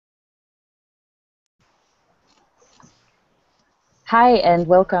Hi, and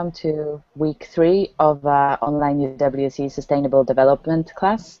welcome to week 3 of online UWC Sustainable Development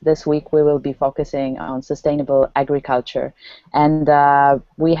class. This week we will be focusing on sustainable agriculture. And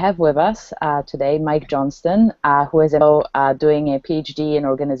we have with us today Mike Johnston, who is doing a PhD in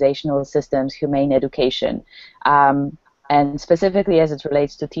Organizational Systems Humane Education, and specifically as it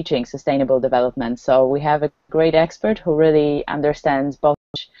relates to teaching sustainable development. So we have a great expert who really understands both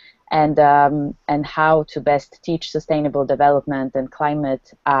and how to best teach sustainable development and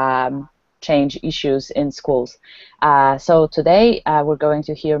climate change issues in schools. So today we're going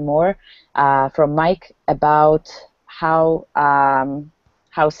to hear more from Mike about how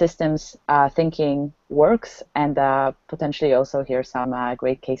systems thinking works, and potentially also hear some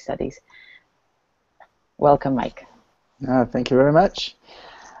great case studies. Welcome, Mike. Thank you very much.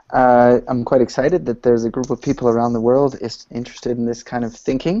 I'm quite excited that there's a group of people around the world interested in this kind of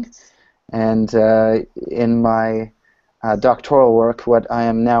thinking. And in my doctoral work, what I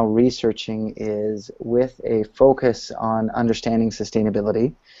am now researching is with a focus on understanding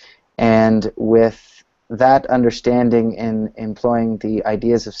sustainability, and with that understanding in employing the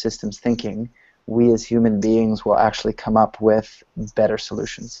ideas of systems thinking, we as human beings will actually come up with better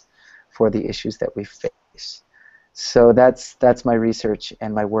solutions for the issues that we face. So that's my research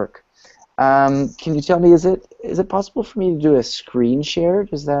and my work. Can you tell me, is it possible for me to do a screen share?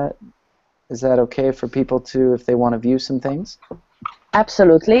 Is that okay for people to, if they want to view some things?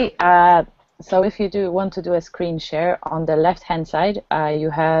 Absolutely. So if you want to do a screen share, on the left-hand side, you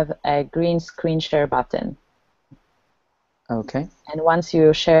have a green screen share button. Okay. And once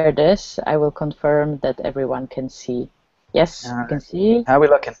you share this, I will confirm that everyone can see. Yes, you can see. How are we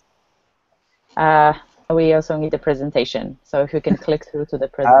looking? We also need the presentation. So if you can click through to the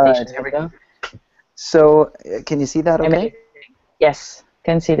presentation window. So can you see that okay? Amazing. Yes,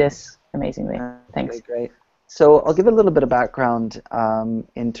 can see this amazingly. Thanks. Okay, great. So I'll give a little bit of background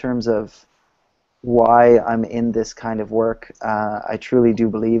in terms of why I'm in this kind of work. I truly do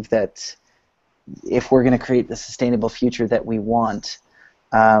believe that if we're going to create the sustainable future that we want,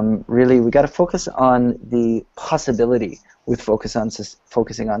 really we got to focus on the possibility with focusing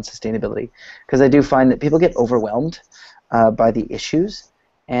on sustainability, because I do find that people get overwhelmed by the issues,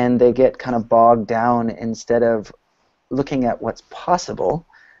 and they get kind of bogged down. Instead of looking at what's possible,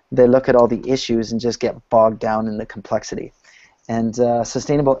 they look at all the issues and just get bogged down in the complexity. And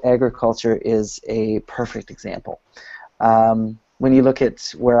sustainable agriculture is a perfect example. When you look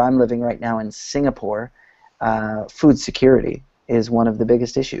at where I'm living right now in Singapore, food security is one of the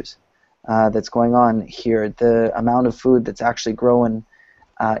biggest issues that's going on here. The amount of food that's actually grown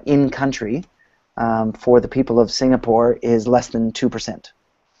in country for the people of Singapore is less than 2%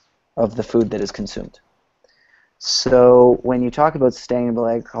 of the food that is consumed. So when you talk about sustainable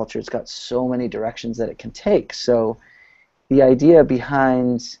agriculture, it's got so many directions that it can take. So the idea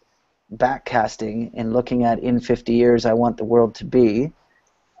behind backcasting and looking at in 50 years I want the world to be,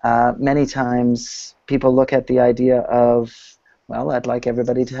 many times people look at the idea of, well, I'd like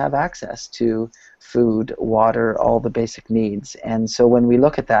everybody to have access to food, water, all the basic needs. And so when we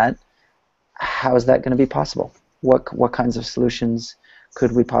look at that, how is that going to be possible? What kinds of solutions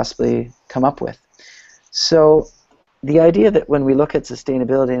could we possibly come up with? So the idea that when we look at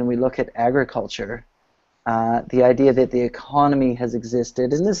sustainability and we look at agriculture, the idea that the economy has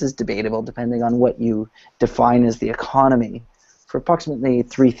existed, and this is debatable depending on what you define as the economy, for approximately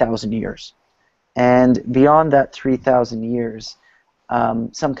 3,000 years. And beyond that 3,000 years,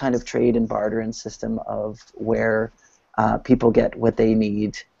 some kind of trade and barter and system of where people get what they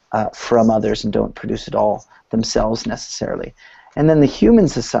need from others and don't produce it all themselves necessarily. And then the human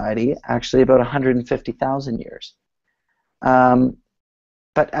society, actually about 150,000 years.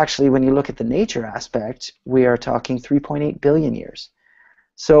 But actually, when you look at the nature aspect, we are talking 3.8 billion years.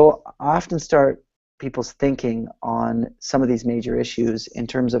 So I often start people's thinking on some of these major issues in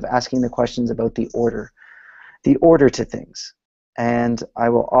terms of asking the questions about the order to things. And I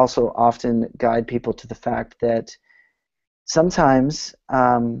will also often guide people to the fact that sometimes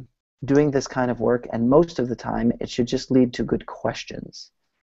doing this kind of work, and most of the time, it should just lead to good questions.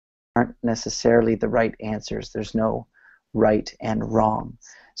 Aren't necessarily the right answers. There's no right and wrong.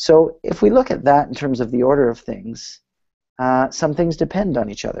 So if we look at that in terms of the order of things, some things depend on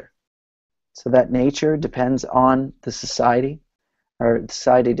each other. So that nature depends on the society, or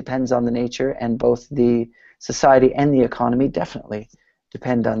society depends on the nature, and both the society and the economy definitely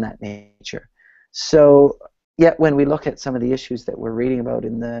depend on that nature. So yet when we look at some of the issues that we're reading about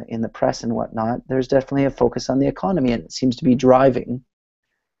in the press and whatnot, there's definitely a focus on the economy, and it seems to be driving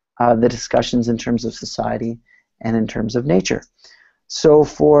the discussions in terms of society and in terms of nature. So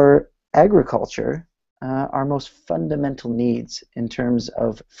for agriculture, our most fundamental needs in terms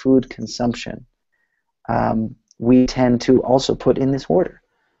of food consumption, we tend to also put in this order.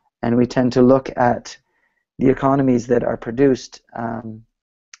 And we tend to look at the economies that are produced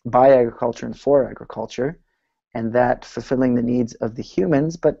by agriculture and for agriculture, and that fulfilling the needs of the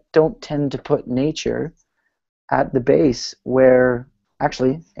humans, but don't tend to put nature at the base, where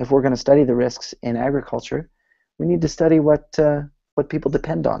actually, if we're going to study the risks in agriculture, we need to study what people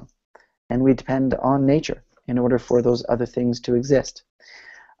depend on. And we depend on nature in order for those other things to exist.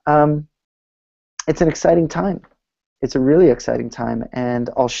 It's an exciting time. It's a really exciting time, and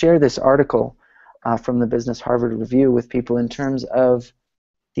I'll share this article from the Business Harvard Review with people in terms of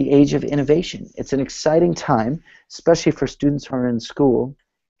the age of innovation. It's an exciting time, especially for students who are in school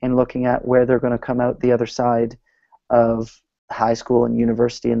and looking at where they're going to come out the other side of high school and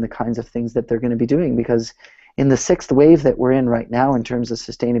university and the kinds of things that they're going to be doing, because in the sixth wave that we're in right now in terms of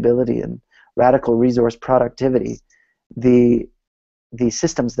sustainability and radical resource productivity, the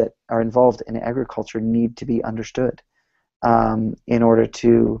systems that are involved in agriculture need to be understood in order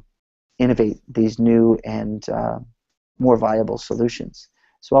to innovate these new and more viable solutions.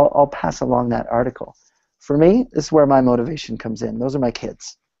 So I'll pass along that article. For me, this is where my motivation comes in. Those are my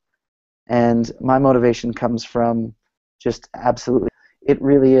kids. And my motivation comes from just absolutely, it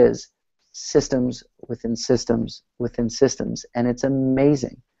really is systems within systems within systems. And it's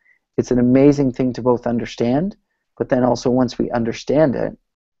amazing. It's an amazing thing to both understand, but then also once we understand it,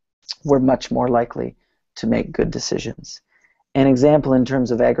 we're much more likely to make good decisions. An example in terms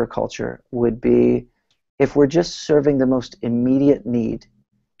of agriculture would be if we're just serving the most immediate need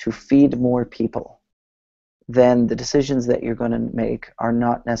to feed more people, then the decisions that you're going to make are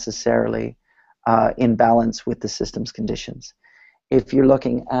not necessarily in balance with the system's conditions. If you're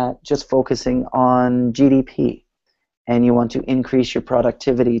looking at just focusing on GDP and you want to increase your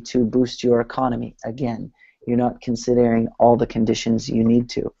productivity to boost your economy, again, you're not considering all the conditions you need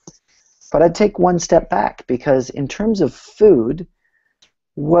to. But I'd take one step back, because in terms of food,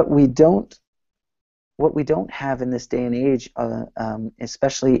 what we don't have in this day and age,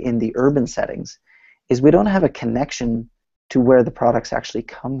 especially in the urban settings, is we don't have a connection to where the products actually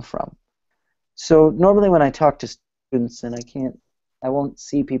come from. So normally when I talk to students, and I won't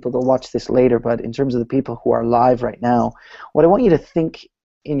see people, they'll watch this later, but in terms of the people who are live right now, what I want you to think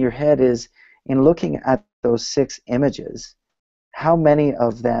in your head is, in looking at those 6 images, how many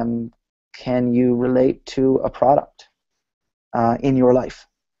of them can you relate to a product in your life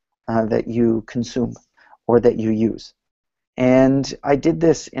that you consume or that you use? And I did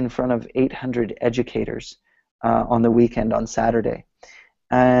this in front of 800 educators on the weekend on Saturday.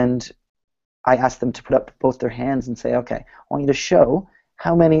 And I asked them to put up both their hands and say, okay, I want you to show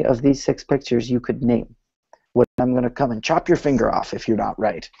how many of these 6 pictures you could name. I'm going to come and chop your finger off if you're not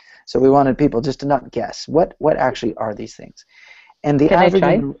right. So we wanted people just to not guess. What actually are these things? And the Can average.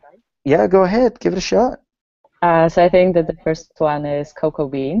 I try? Yeah, go ahead. Give it a shot. So I think that the first one is cocoa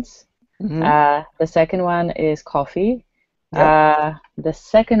beans. Mm-hmm. The second one is coffee. Yep. The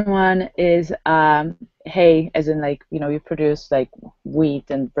second one is hay, as in, like, you produce like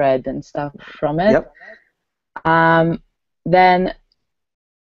wheat and bread and stuff from it. Yep. Then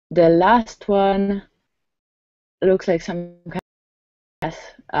the last one looks like some kind of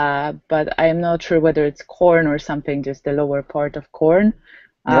but I am not sure whether it's corn or something, just the lower part of corn.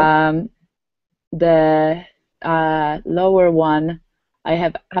 Yep. The lower one, I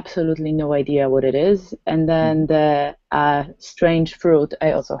have absolutely no idea what it is. And then the strange fruit,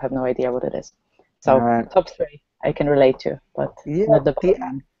 I also have no idea what it is. All So right. top 3 I can relate to, but Yeah. not the bottom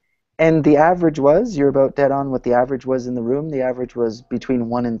one. And the average was, you're about dead on what the average was in the room. The average was between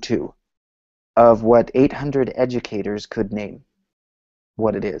 1 and 2 of what 800 educators could name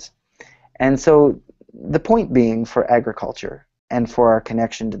what it is. And so the point being, for agriculture and for our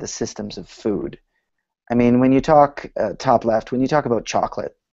connection to the systems of food, I mean, when you talk top left, when you talk about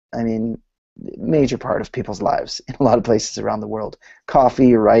chocolate, I mean, major part of people's lives in a lot of places around the world. Coffee,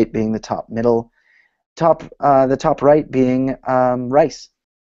 you're right, being the top middle. The top right being rice.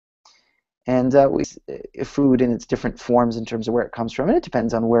 And food in its different forms in terms of where it comes from, and it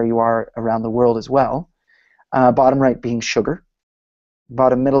depends on where you are around the world as well. Bottom right being sugar,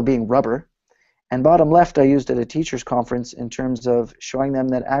 bottom middle being rubber, and bottom left I used at a teacher's conference in terms of showing them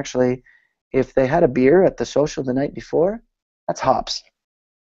that actually, if they had a beer at the social the night before, that's hops.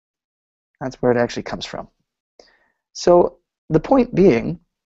 That's where it actually comes from. So the point being,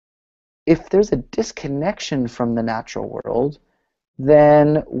 if there's a disconnection from the natural world,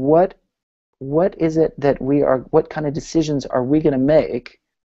 then what is it that what kind of decisions are we going to make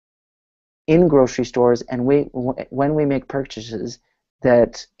in grocery stores and when we make purchases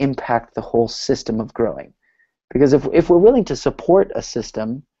that impact the whole system of growing. Because if we're willing to support a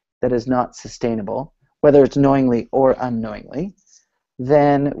system that is not sustainable, whether it's knowingly or unknowingly,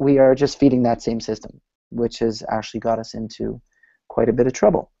 then we are just feeding that same system, which has actually got us into quite a bit of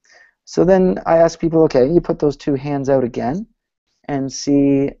trouble. So then I ask people, okay, you put those two hands out again and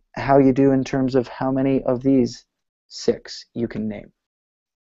see how you do in terms of how many of these 6 you can name.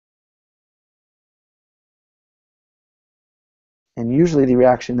 And usually the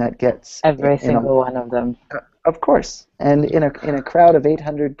reaction that gets Every single one of them. of course, and in a crowd of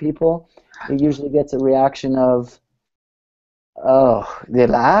 800 people, it usually gets a reaction of, oh, they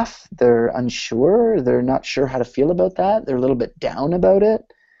laugh, they're unsure, they're not sure how to feel about that, they're a little bit down about it.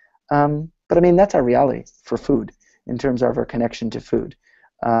 But I mean, that's our reality for food in terms of our connection to food.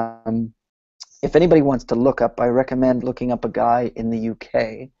 If anybody wants to look up, I recommend looking up a guy in the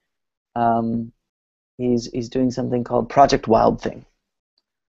UK. He's doing something called Project Wild Thing.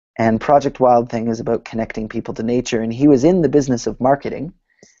 And Project Wild Thing is about connecting people to nature. And he was in the business of marketing,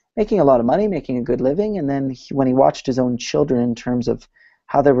 making a lot of money, making a good living. And then when he watched his own children in terms of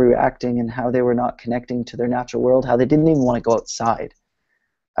how they were reacting and how they were not connecting to their natural world, how they didn't even want to go outside,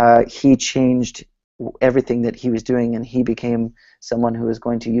 he changed everything that he was doing, and he became someone who was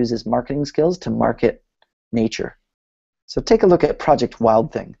going to use his marketing skills to market nature. So take a look at Project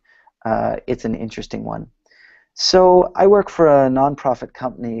Wild Thing. It's an interesting one. So I work for a nonprofit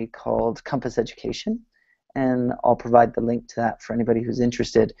company called Compass Education, and I'll provide the link to that for anybody who's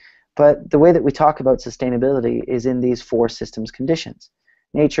interested. But the way that we talk about sustainability is in these 4 systems conditions: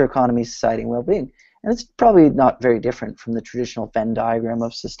 nature, economy, society, and well-being. And it's probably not very different from the traditional Venn diagram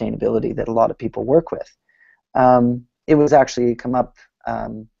of sustainability that a lot of people work with. It was actually come up,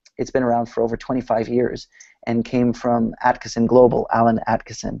 it's been around for over 25 years and came from Atkinson Global, Alan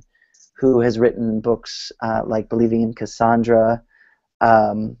Atkinson, who has written books like Believing in Cassandra.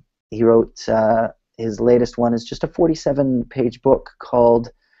 He wrote, his latest one is just a 47-page book called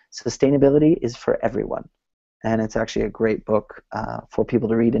Sustainability is for Everyone. And it's actually a great book for people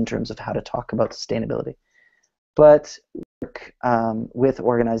to read in terms of how to talk about sustainability. But work with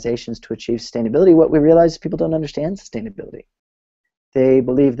organizations to achieve sustainability, what we realize is people don't understand sustainability. They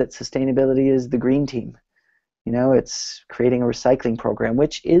believe that sustainability is the green team. You know, it's creating a recycling program,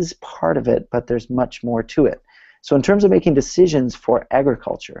 which is part of it, but there's much more to it. So in terms of making decisions for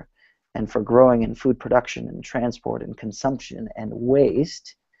agriculture and for growing and food production and transport and consumption and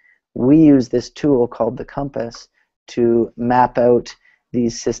waste, we use this tool called the compass to map out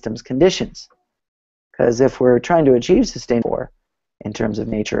these systems conditions. Because if we're trying to achieve sustainable in terms of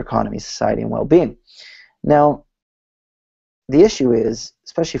nature, economy, society, and well-being. Now, the issue is,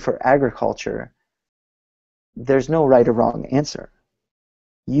 especially for agriculture, there's no right or wrong answer.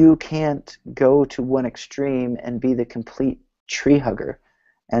 You can't go to one extreme and be the complete tree hugger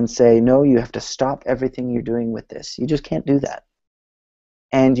and say, no, you have to stop everything you're doing with this. You just can't do that.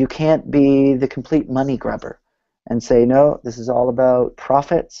 And you can't be the complete money grubber and say, no, this is all about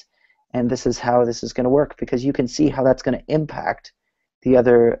profits and this is how this is going to work, because you can see how that's going to impact the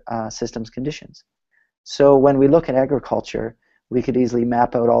other systems conditions. So when we look at agriculture, we could easily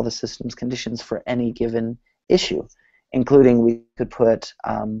map out all the systems conditions for any given issue, including we could put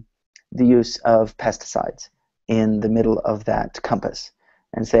the use of pesticides in the middle of that compass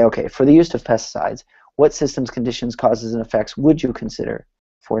and say, okay, for the use of pesticides, what systems conditions, causes, and effects would you consider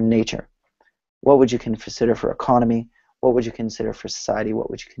for nature? What would you consider for economy? What would you consider for society? What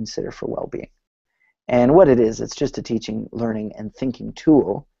would you consider for well-being? And what it is, it's just a teaching, learning, and thinking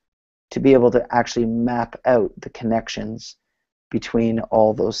tool to be able to actually map out the connections between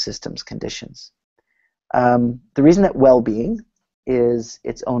all those systems conditions. The reason that well-being is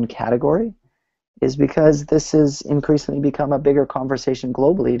its own category is because this has increasingly become a bigger conversation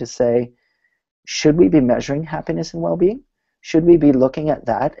globally to say, should we be measuring happiness and well-being? Should we be looking at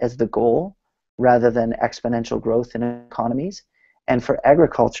that as the goal rather than exponential growth in economies? And for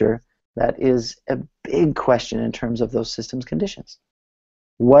agriculture, that is a big question in terms of those systems conditions.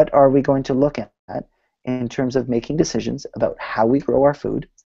 What are we going to look at in terms of making decisions about how we grow our food,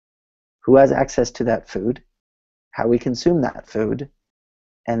 who has access to that food, how we consume that food,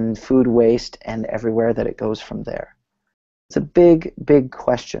 and food waste and everywhere that it goes from there? It's a big, big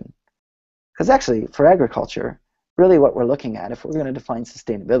question. Because actually, for agriculture, really what we're looking at, if we're going to define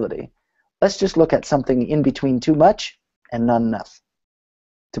sustainability, let's just look at something in between too much and not enough,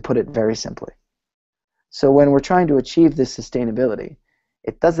 to put it very simply. So when we're trying to achieve this sustainability,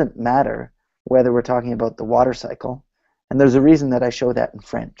 it doesn't matter whether we're talking about the water cycle, and there's a reason that I show that in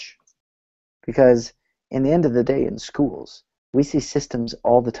French. Because in the end of the day in schools, we see systems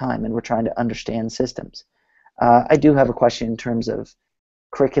all the time and we're trying to understand systems. I do have a question in terms of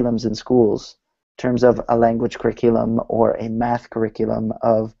curriculums in schools, in terms of a language curriculum or a math curriculum,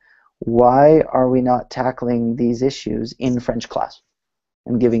 of why are we not tackling these issues in French class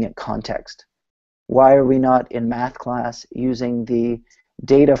and giving it context? Why are we not in math class using the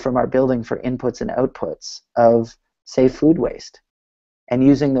data from our building for inputs and outputs of, say, food waste, and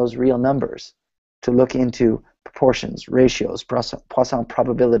using those real numbers to look into proportions, ratios, Poisson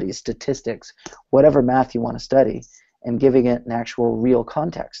probabilities, statistics, whatever math you want to study, and giving it an actual real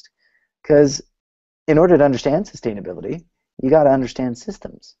context? Because in order to understand sustainability, you got to understand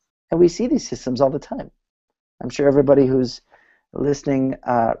systems. And we see these systems all the time. I'm sure everybody who's listening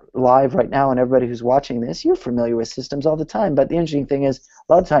live right now and everybody who's watching this, you're familiar with systems all the time. But the interesting thing is,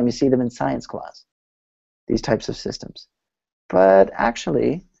 a lot of the time you see them in science class, these types of systems. But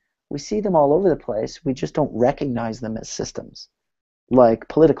actually, we see them all over the place. We just don't recognize them as systems, like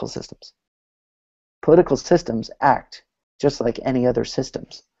political systems. Political systems act just like any other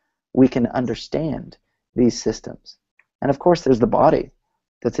systems. We can understand these systems. And of course, there's the body.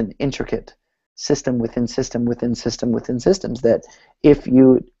 That's an intricate system within system within system within systems, that if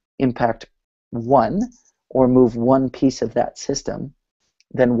you impact one or move one piece of that system,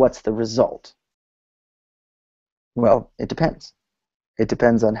 then what's the result? Well, it depends. It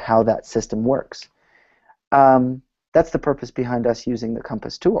depends on how that system works. That's the purpose behind us using the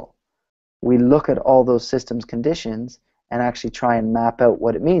compass tool. We look at all those systems conditions and actually try and map out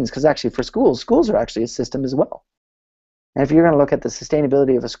what it means, because actually for schools are actually a system as well. And if you're going to look at the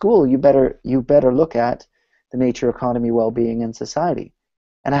sustainability of a school, you better look at the nature, economy, well-being, and society.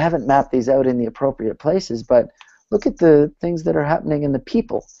 And I haven't mapped these out in the appropriate places, but look at the things that are happening in the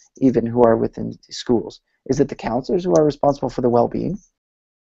people, even who are within schools. Is it the counselors who are responsible for the well-being?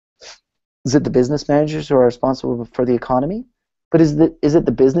 Is it the business managers who are responsible for the economy? But is it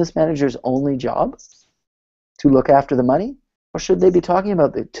the business manager's only job to look after the money? Or should they be talking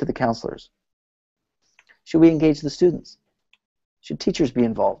about it to the counselors? Should we engage the students? Should teachers be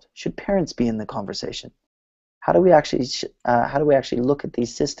involved? Should parents be in the conversation? How do we actually look at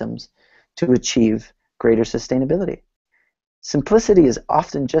these systems to achieve greater sustainability? Simplicity is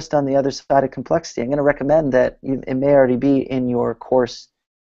often just on the other side of complexity. I'm going to recommend that it may already be in your course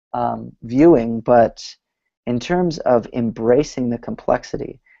viewing, but in terms of embracing the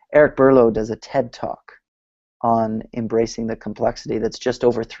complexity, Eric Berlow does a TED Talk on embracing the complexity that's just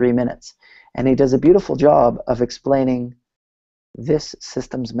over 3 minutes. And he does a beautiful job of explaining this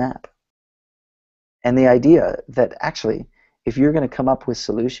systems map. And the idea that actually, if you're going to come up with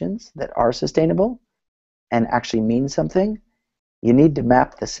solutions that are sustainable and actually mean something, you need to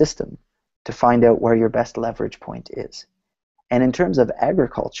map the system to find out where your best leverage point is. And in terms of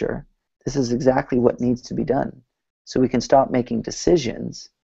agriculture, this is exactly what needs to be done. So we can stop making decisions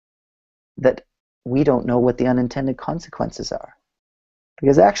that we don't know what the unintended consequences are.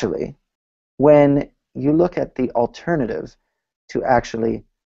 Because actually, when you look at the alternative to actually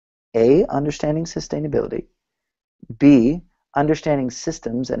A, understanding sustainability, B, understanding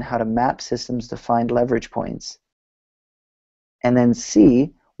systems and how to map systems to find leverage points, and then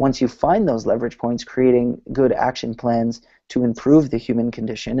C, once you find those leverage points, creating good action plans to improve the human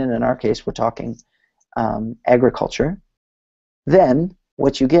condition, and in our case we're talking agriculture, then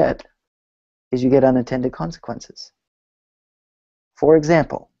what you get is you get unintended consequences. For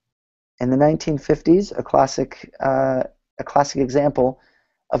example, in the 1950s, a classic example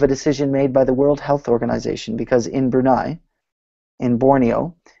of a decision made by the World Health Organization, because in Brunei, in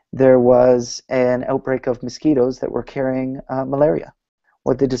Borneo, there was an outbreak of mosquitoes that were carrying malaria.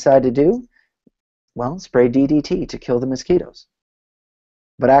 What they decided to do? Well, spray DDT to kill the mosquitoes.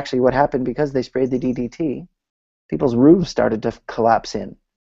 But actually what happened, because they sprayed the DDT, people's roofs started to collapse in.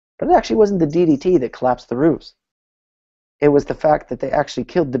 But it actually wasn't the DDT that collapsed the roofs. It was the fact that they actually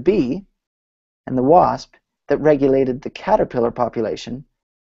killed the bee and the wasp that regulated the caterpillar population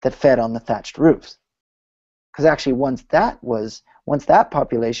that fed on the thatched roofs. Because actually once that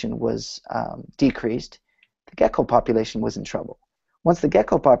population was decreased, the gecko population was in trouble. Once the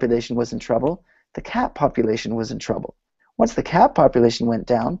gecko population was in trouble, the cat population was in trouble. Once the cat population went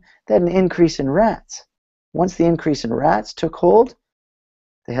down, they had an increase in rats. Once the increase in rats took hold,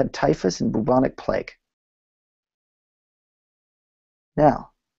 they had typhus and bubonic plague.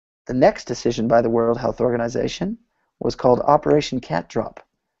 Now, the next decision by the World Health Organization was called Operation Cat Drop,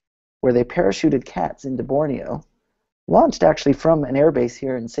 where they parachuted cats into Borneo, launched actually from an airbase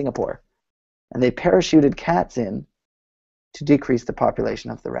here in Singapore, and they parachuted cats in to decrease the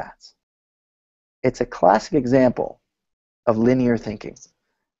population of the rats. It's a classic example of linear thinking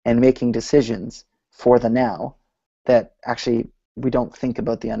and making decisions for the now that actually we don't think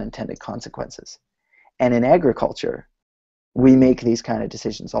about the unintended consequences. And in agriculture, we make these kind of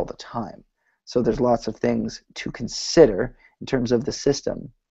decisions all the time. So there's lots of things to consider in terms of the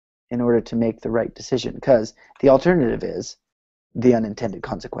system in order to make the right decision, because the alternative is the unintended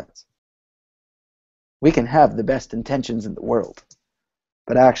consequence. We can have the best intentions in the world,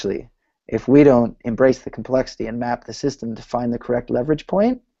 but actually, if we don't embrace the complexity and map the system to find the correct leverage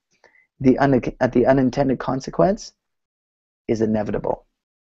point, the unintended consequence is inevitable.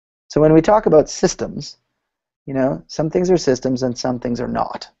 So when we talk about systems, some things are systems and some things are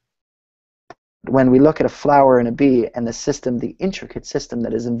not. When we look at a flower and a bee and the system, the intricate system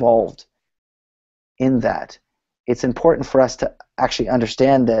that is involved in that, it's important for us to actually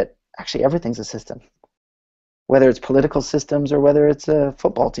understand that actually everything's a system, whether it's political systems or whether it's a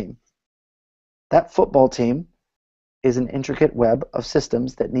football team. That football team is an intricate web of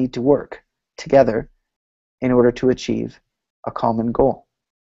systems that need to work together in order to achieve a common goal.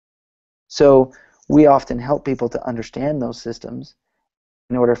 So we often help people to understand those systems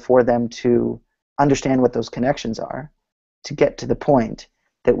in order for them to understand what those connections are, to get to the point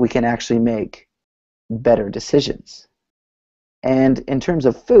that we can actually make better decisions. And in terms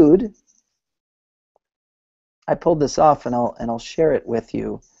of food, I pulled this off and I'll share it with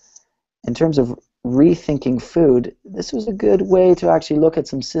you. In terms of rethinking food, this was a good way to actually look at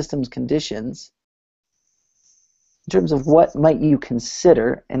some systems conditions in terms of what might you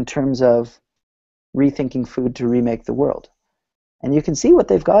consider in terms of rethinking food to remake the world. And you can see what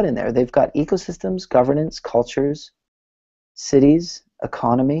they've got in there. They've got ecosystems, governance, cultures, cities,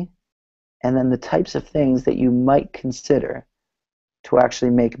 economy, and then the types of things that you might consider to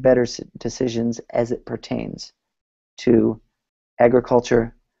actually make better decisions as it pertains to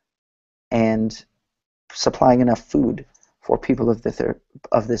agriculture and supplying enough food for people of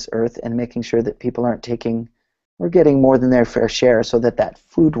this earth, and making sure that people aren't taking or getting more than their fair share, so that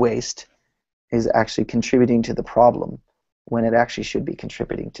food waste is actually contributing to the problem when it actually should be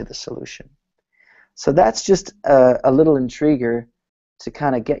contributing to the solution. So that's just a little intriguer to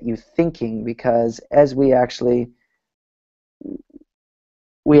kind of get you thinking, because as we actually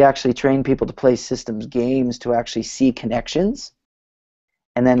train people to play systems games to actually see connections,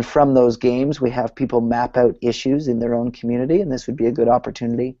 and then from those games we have people map out issues in their own community, and this would be a good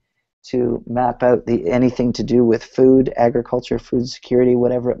opportunity to map out anything to do with food, agriculture, food security,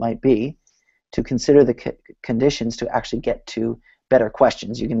 whatever it might be, to consider the conditions to actually get to better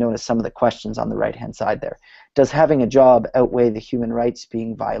questions. You can notice some of the questions on the right-hand side there. Does having a job outweigh the human rights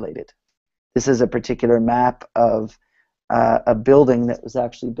being violated? This is a particular map of a building that was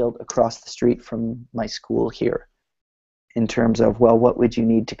actually built across the street from my school here, in terms of, well, what would you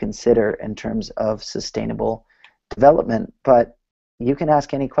need to consider in terms of sustainable development? But you can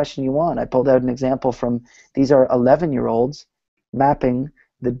ask any question you want. I pulled out an example from, these are 11-year-olds mapping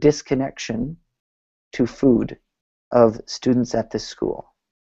the disconnection to food of students at this school.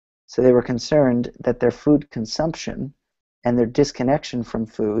 So they were concerned that their food consumption and their disconnection from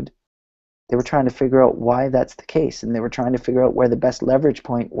food, they were trying to figure out why that's the case, and they were trying to figure out where the best leverage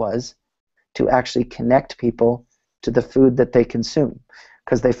point was to actually connect people to the food that they consume,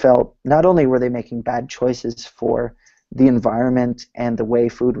 because they felt not only were they making bad choices for the environment and the way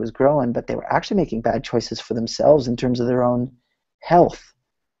food was growing, but they were actually making bad choices for themselves in terms of their own health.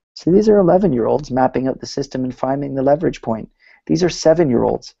 So these are 11-year-olds mapping out the system and finding the leverage point. These are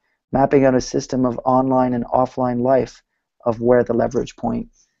 7-year-olds mapping out a system of online and offline life of where the leverage point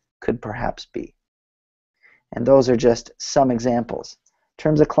could perhaps be. And those are just some examples. In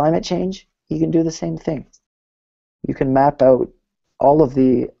terms of climate change, you can do the same thing. You can map out all of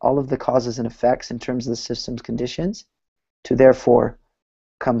the causes and effects in terms of the system's conditions to therefore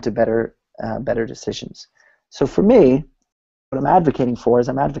come to better decisions. So for me, what I'm advocating for is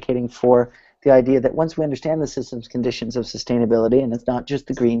I'm advocating for the idea that once we understand the system's conditions of sustainability, and it's not just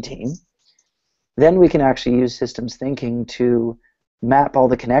the green team, then we can actually use systems thinking to map all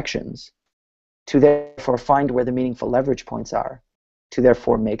the connections, to therefore find where the meaningful leverage points are, to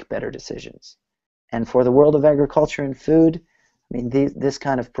therefore make better decisions. And for the world of agriculture and food, I mean, this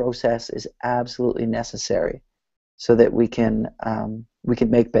kind of process is absolutely necessary so that we can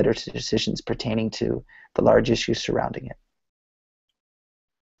make better decisions pertaining to the large issues surrounding it.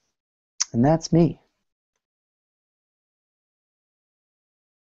 And that's me.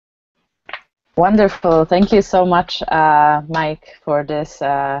 Wonderful. Thank you so much, Mike, for this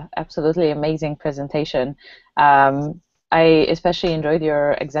absolutely amazing presentation. I especially enjoyed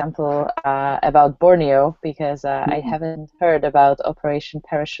your example about Borneo, because I haven't heard about Operation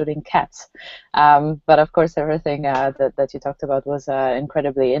Parachuting Cats. But of course, everything that you talked about was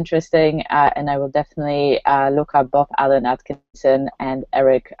incredibly interesting, and I will definitely look up both Alan Atkinson and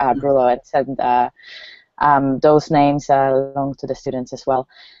Eric Brullo and send those names along to the students as well.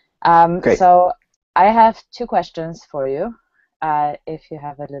 Great. So I have two questions for you, if you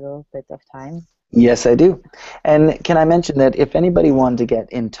have a little bit of time. Yes, I do. And can I mention that if anybody wanted to get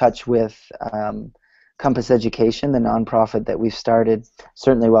in touch with Compass Education, the nonprofit that we've started,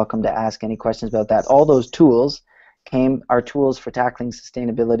 certainly welcome to ask any questions about that. All those tools our tools for tackling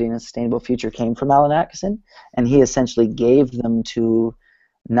sustainability and a sustainable future came from Alan Atkinson, and he essentially gave them to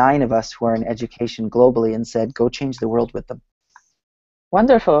 9 of us who are in education globally and said, go change the world with them.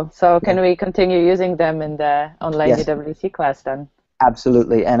 Wonderful. So can we continue using them in the online Yes. UWC class then?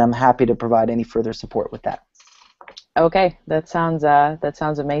 Absolutely, and I'm happy to provide any further support with that. Okay, that sounds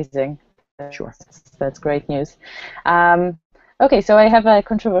amazing. Sure. That's great news. Okay, so I have a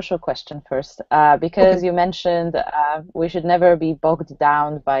controversial question first, because you mentioned we should never be bogged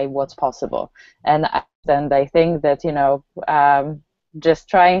down by what's possible, and I think that just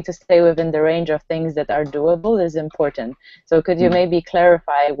trying to stay within the range of things that are doable is important. So could you maybe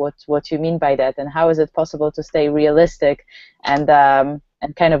clarify what you mean by that, and how is it possible to stay realistic and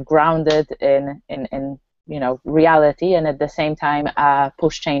kind of grounded in reality, and at the same time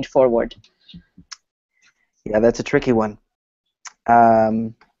push change forward? Yeah, that's a tricky one.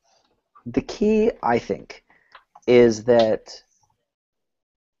 The key, I think, is that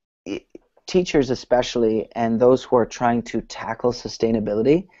teachers especially, and those who are trying to tackle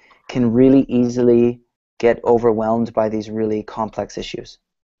sustainability, can really easily get overwhelmed by these really complex issues.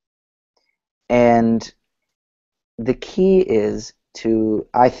 And the key is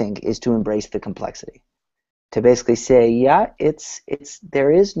I think, to embrace the complexity. To basically say, yeah,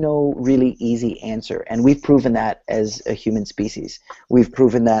 there is no really easy answer, and we've proven that as a human species. We've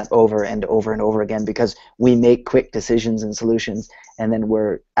proven that over and over and over again, because we make quick decisions and solutions, and then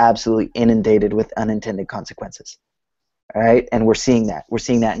we're absolutely inundated with unintended consequences. All right, and we're seeing that. We're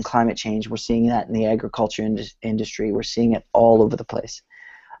seeing that in climate change. We're seeing that in the agriculture industry. We're seeing it all over the place.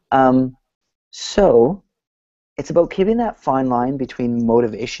 So it's about keeping that fine line between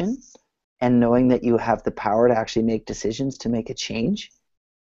motivation and knowing that you have the power to actually make decisions to make a change,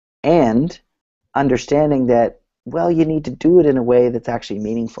 and understanding that, well, you need to do it in a way that's actually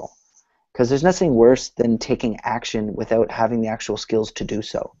meaningful, because there's nothing worse than taking action without having the actual skills to do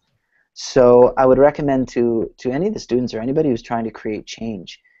so. So I would recommend to any of the students or anybody who's trying to create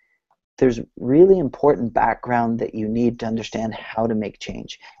change, there's really important background that you need to understand how to make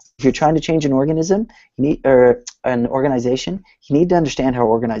change. If you're trying to change an organism, or an organization, you need to understand how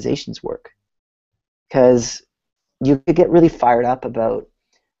organizations work. Because you could get really fired up about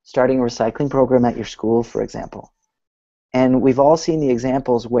starting a recycling program at your school, for example. And we've all seen the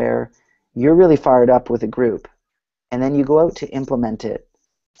examples where you're really fired up with a group, and then you go out to implement it,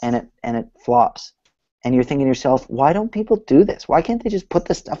 and it flops. And you're thinking to yourself, why don't people do this? Why can't they just put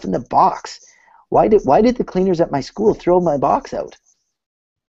the stuff in the box? Why did the cleaners at my school throw my box out?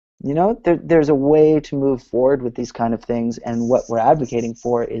 There's a way to move forward with these kind of things, and what we're advocating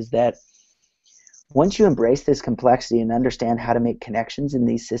for is that once you embrace this complexity and understand how to make connections in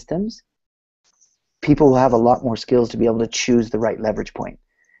these systems, people will have a lot more skills to be able to choose the right leverage point.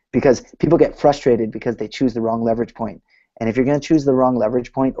 Because people get frustrated because they choose the wrong leverage point. And if you're going to choose the wrong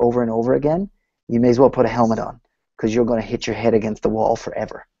leverage point over and over again, you may as well put a helmet on, because you're going to hit your head against the wall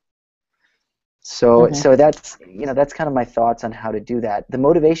forever. So that's kind of my thoughts on how to do that. The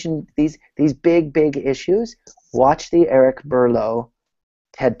motivation, these big issues, watch the Eric Berlow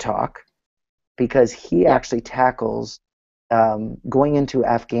TED Talk, because he actually tackles going into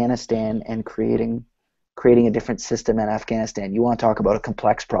Afghanistan and creating a different system in Afghanistan. You want to talk about a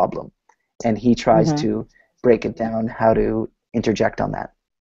complex problem, and he tries to break it down, how to interject on that.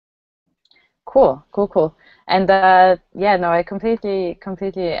 Cool. And I completely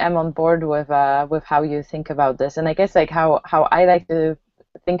am on board with how you think about this. And I guess how I like to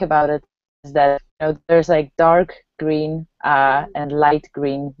think about it is that there's dark green and light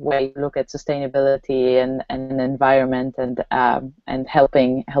green way to look at sustainability and environment and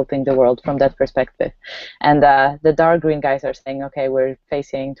helping the world from that perspective. And the dark green guys are saying, okay, we're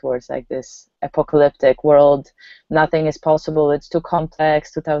facing towards this apocalyptic world. Nothing is possible. It's too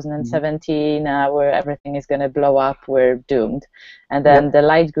complex. 2017, where everything is going to blow up. We're doomed. And then the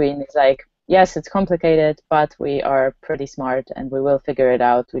light green is yes, it's complicated, but we are pretty smart and we will figure it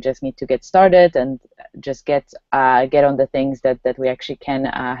out. We just need to get started and just get on the things that we actually can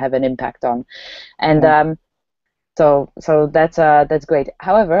have an impact on. And so that's great.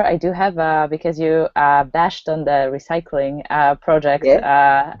 However, I do have, because you bashed on the recycling project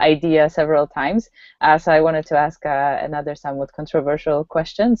idea several times, so I wanted to ask another somewhat controversial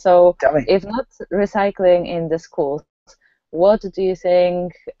question. So if not recycling in the schools, what do you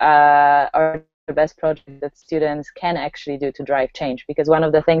think are the the best project that students can actually do to drive change. Because one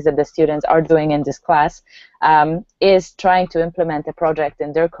of the things that the students are doing in this class is trying to implement a project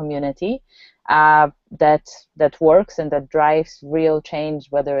in their community that works and that drives real change,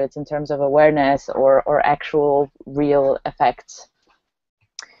 whether it's in terms of awareness or actual real effects.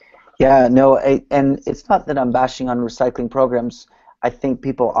 Yeah, no, and it's not that I'm bashing on recycling programs. I think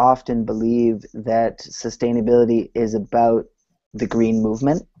people often believe that sustainability is about the green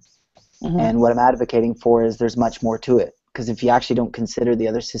movement. Mm-hmm. And what I'm advocating for is there's much more to it. Because if you actually don't consider the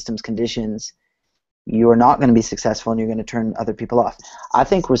other systems conditions, you're not going to be successful and you're going to turn other people off. I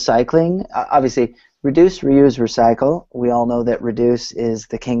think recycling, obviously, reduce, reuse, recycle. We all know that reduce is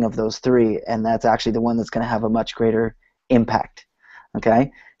the king of those three, and that's actually the one that's going to have a much greater impact.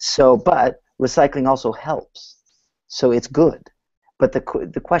 Okay? So, but recycling also helps. So it's good. But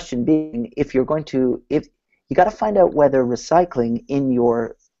the question being, if you got to find out whether recycling in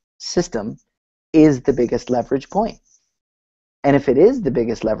your system is the biggest leverage point. And if it is the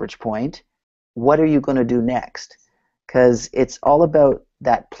biggest leverage point, what are you going to do next? Because it's all about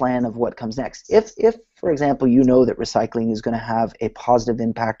that plan of what comes next. If, for example, you know that recycling is going to have a positive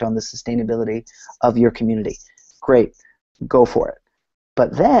impact on the sustainability of your community, great, go for it.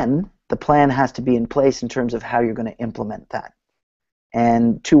 But then the plan has to be in place in terms of how you're going to implement that.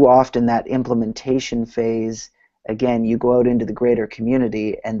 And too often that implementation phase, again, you go out into the greater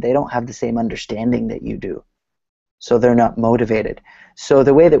community and they don't have the same understanding that you do. So they're not motivated. So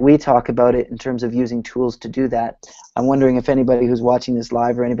the way that we talk about it in terms of using tools to do that, I'm wondering if anybody who's watching this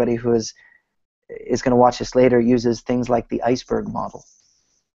live or anybody who is going to watch this later uses things like the iceberg model.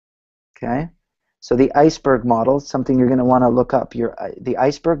 Okay? So the iceberg model, something you're going to want to look up. The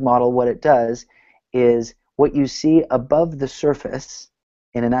iceberg model, what it does is what you see above the surface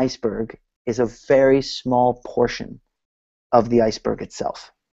in an iceberg is a very small portion of the iceberg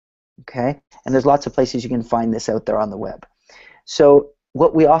itself. Okay? And there's lots of places you can find this out there on the web. So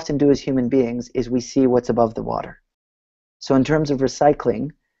what we often do as human beings is we see what's above the water. So in terms of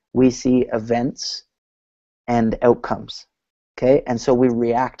recycling, we see events and outcomes. Okay? And so we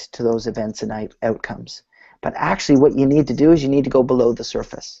react to those events and outcomes. But actually what you need to do is you need to go below the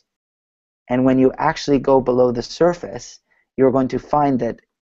surface. And when you actually go below the surface, you're going to find that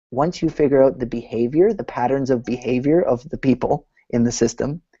once you figure out the behavior, the patterns of behavior of the people in the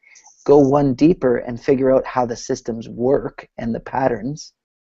system, go one deeper and figure out how the systems work and the patterns,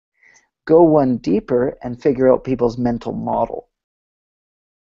 go one deeper and figure out people's mental model.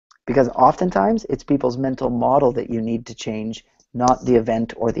 Because oftentimes it's people's mental model that you need to change, not the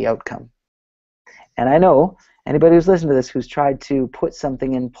event or the outcome. And I know anybody who's listened to this who's tried to put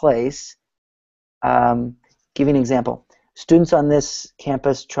something in place, give you an example. Students on this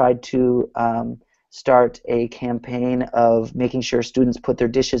campus tried to start a campaign of making sure students put their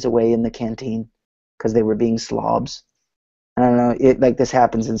dishes away in the canteen because they were being slobs. I don't know, like this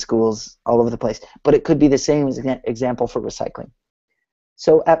happens in schools all over the place. But it could be the same as an example for recycling.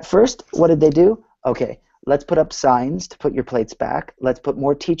 So at first, what did they do? Okay, let's put up signs to put your plates back. Let's put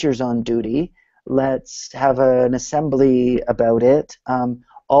more teachers on duty. Let's have an assembly about it.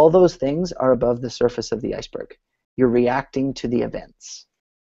 All those things are above the surface of the iceberg. You're reacting to the events.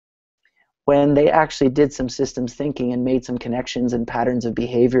 When they actually did some systems thinking and made some connections and patterns of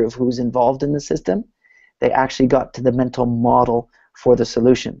behavior of who's involved in the system, they actually got to the mental model for the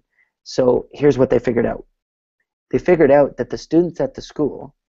solution. So here's what they figured out. They figured out that the students at the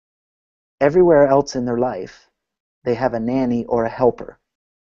school, everywhere else in their life, they have a nanny or a helper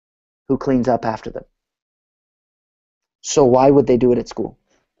who cleans up after them. So why would they do it at school?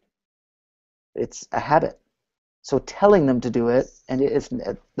 It's a habit. So telling them to do it,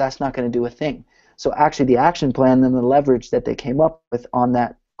 and that's not going to do a thing. So actually the action plan and the leverage that they came up with on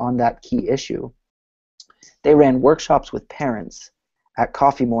that key issue, they ran workshops with parents at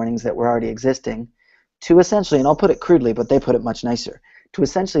coffee mornings that were already existing to essentially, and I'll put it crudely, but they put it much nicer, to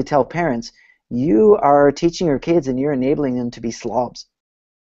essentially tell parents, you are teaching your kids and you're enabling them to be slobs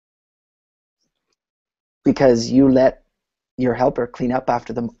because you let your helper clean up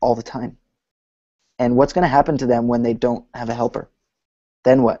after them all the time. And what's going to happen to them when they don't have a helper?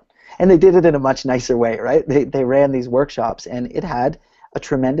 Then what? And they did it in a much nicer way, right? They ran these workshops, and it had a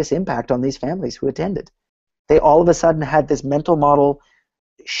tremendous impact on these families who attended. They all of a sudden had this mental model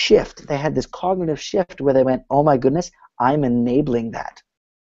shift. They had this cognitive shift where they went, oh my goodness, I'm enabling that.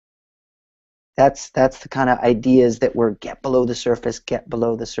 That's the kind of ideas that were get below the surface, get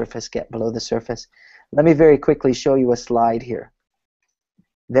below the surface, get below the surface. Let me very quickly show you a slide here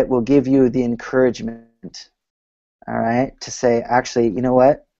that will give you the encouragement, all right, to say, actually, you know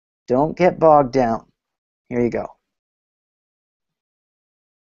what? Don't get bogged down. Here you go.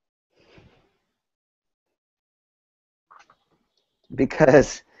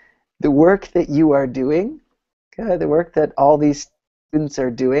 because the work that you are doing, the work that all these students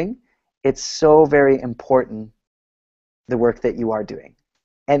are doing, it's so very important, the work that you are doing.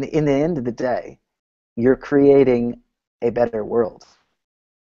 And in the end of the day, you're creating a better world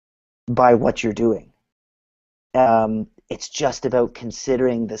by what you're doing. It's just about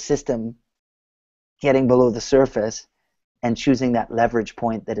considering the system, getting below the surface, and choosing that leverage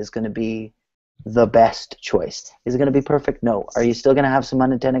point that is going to be the best choice. Is it going to be perfect? No. Are you still going to have some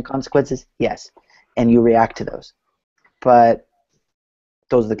unintended consequences? Yes. And you react to those. But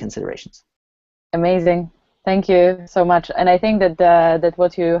those are the considerations. Amazing. Thank you so much. And I think that that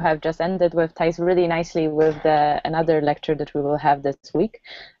what you have just ended with ties really nicely with another lecture that we will have this week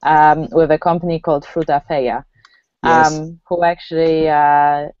with a company called Fruta Feia, Yes. who actually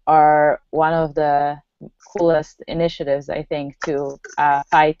are one of the coolest initiatives, I think, to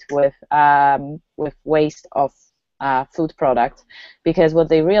fight with waste of food products, because what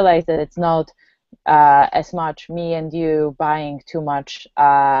they realize that it's not as much me and you buying too much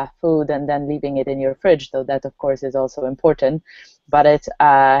food and then leaving it in your fridge, though that of course is also important, but it's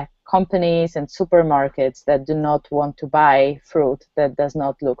companies and supermarkets that do not want to buy fruit that does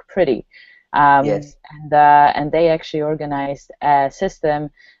not look pretty. Yes. And they actually organized a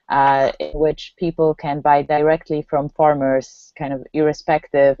system in which people can buy directly from farmers, kind of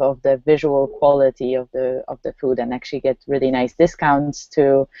irrespective of the visual quality of the food, and actually get really nice discounts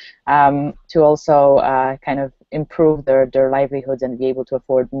to also kind of improve their livelihoods and be able to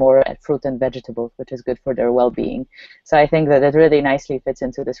afford more fruit and vegetables, which is good for their well-being. So I think that it really nicely fits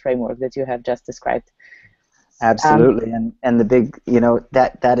into this framework that you have just described. Absolutely, and the big,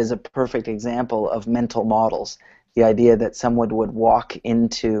 that is a perfect example of mental models. The idea that someone would walk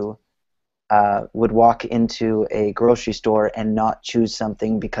into a grocery store and not choose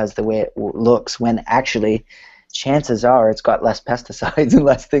something because the way it looks, when actually, chances are it's got less pesticides and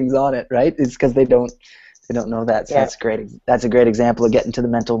less things on it, right? It's because they don't know that. So Yeah. that's great. That's a great example of getting to the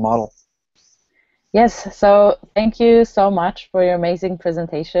mental model. Yes, so thank you so much for your amazing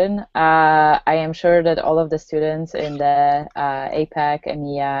presentation. I am sure that all of the students in the APAC,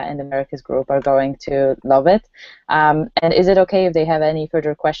 EMEA, and Americas group are going to love it. And is it okay if they have any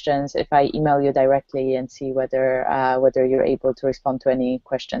further questions if I email you directly and see whether you're able to respond to any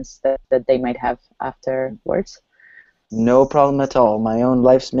questions that they might have afterwards? No problem at all. My own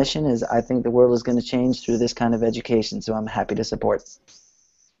life's mission is I think the world is going to change through this kind of education, so I'm happy to support.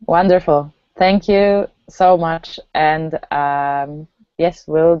 Wonderful. Thank you so much. And yes,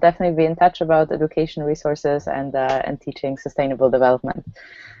 we'll definitely be in touch about education resources and teaching sustainable development.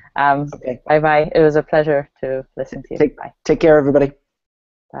 Okay. Bye-bye. It was a pleasure to listen to you. Bye. Take care, everybody.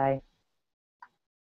 Bye.